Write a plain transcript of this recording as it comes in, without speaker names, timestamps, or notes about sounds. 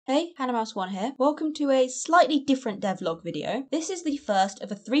Hey, HannahMouse1 here. Welcome to a slightly different devlog video. This is the first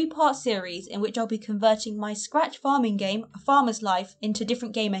of a 3-part series in which I'll be converting my Scratch farming game, A Farmer's Life, into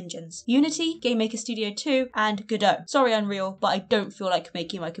different game engines. Unity, Game Maker Studio 2, and Godot. Sorry Unreal, but I don't feel like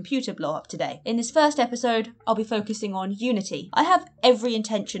making my computer blow up today. In this first episode, I'll be focusing on Unity. I have every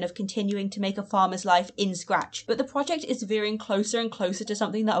intention of continuing to make A Farmer's Life in Scratch, but the project is veering closer and closer to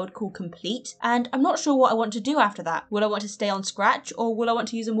something that I would call complete, and I'm not sure what I want to do after that. Will I want to stay on Scratch, or will I want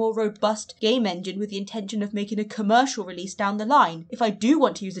to use a more robust game engine with the intention of making a commercial release down the line? If I do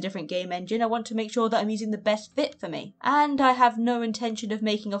want to use a different game engine, I want to make sure that I'm using the best fit for me. And I have no intention of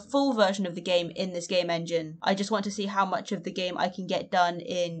making a full version of the game in this game engine. I just want to see how much of the game I can get done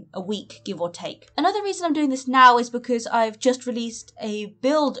in a week, give or take. Another reason I'm doing this now is because I've just released a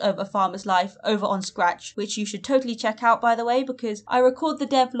build of A Farmer's Life over on Scratch, which you should totally check out, by the way, because I record the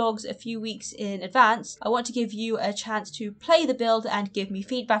devlogs a few weeks in advance. I want to give you a chance to play the build and give me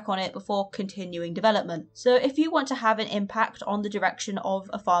feedback on it before continuing development. So if you want to have an impact on the direction of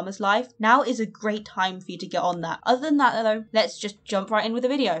A Farmer's Life, now is a great time for you to get on that. Other than that though, let's just jump right in with the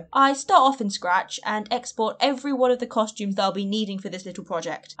video. I start off in Scratch and export every one of the costumes that I'll be needing for this little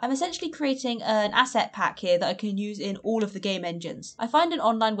project. I'm essentially creating an asset pack here that I can use in all of the game engines. I find an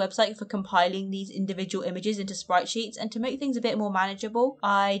online website for compiling these individual images into sprite sheets, and to make things a bit more manageable,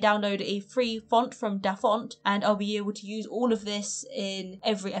 I download a free font from DaFont, and I'll be able to use all of this in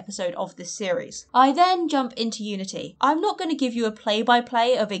every episode of this series. I then jump into Unity. I'm not going to give you a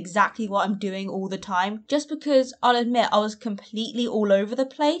play-by-play of exactly what I'm doing all the time, just because I'll admit I was completely all over the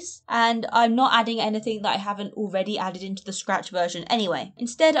place, and I'm not adding anything that I haven't already added into the Scratch version anyway.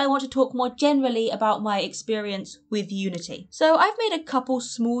 Instead, I want to talk more generally about my experience with Unity. So I've made a couple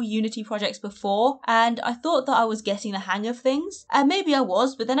small Unity projects before, and I thought that I was getting the hang of things, and maybe I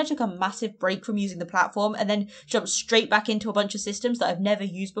was, but then I took a massive break from using the platform and then jumped straight back into a bunch of systems that I've never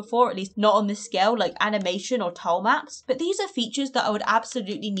used before, at least not on this scale, like animation or tile maps. But these are features that I would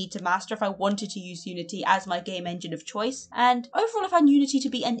absolutely need to master if I wanted to use Unity as my game engine of choice, and overall I found Unity to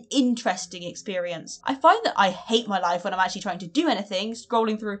be an interesting experience. I find that I hate my life when I'm actually trying to do anything,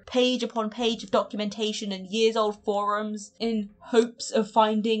 scrolling through page upon page of documentation and years old forums in hopes of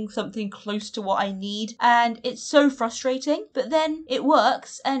finding something close to what I need, and it's so frustrating, but then it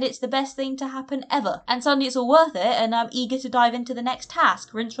works and it's the best thing to happen ever, and suddenly it's all worth it and I'm eager to dive into the next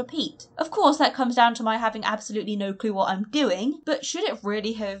task, rinse repeat. Of course that comes down to my having absolutely no clue what I'm doing, but should it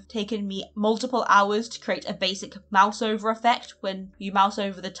really have taken me multiple hours to create a basic mouse over effect when you mouse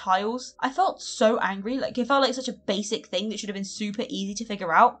over the tiles? I felt so angry, like it felt like such a basic thing that should have been super easy to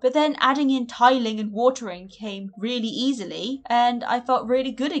figure out, but then adding in tiling and watering came really easily and I felt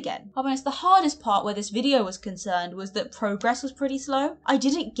really good again. I'll be honest, the hardest part where this video was concerned was that progress was pretty slow. I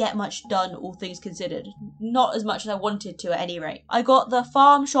didn't get much done, all things considered. Not as much as I wanted to at any rate. I got the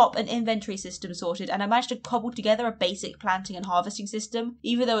farm, shop and inventory system sorted, and I managed to cobble together a basic planting and harvesting system,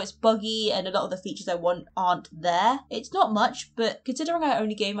 even though it's buggy and a lot of the features I want aren't there. It's not much, but considering I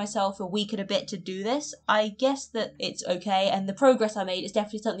only gave myself a week and a bit to do this, I guess that it's okay, and the progress I made is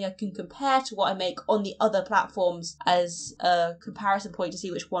definitely something I can compare to what I make on the other platforms as a comparison point to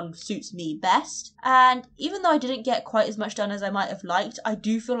see which one suits me best. And even though I didn't get quite as much done as I might have liked, I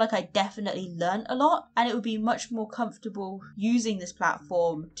do feel like I definitely learned a lot, and it would be much more comfortable using this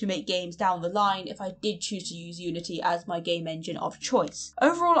platform to make games down the line if I did choose to use Unity as my game engine of choice.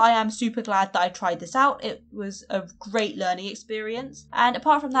 Overall, I am super glad that I tried this out. It was a great learning experience, and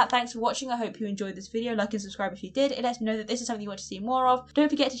apart from that, thanks for watching. I hope you enjoyed this video. Like and subscribe if you did. It lets me know that this is something you want to see more of. Don't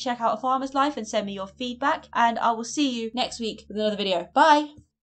forget to check out A Farmer's Life and send me your feedback, and I will see you next week with another video. Bye!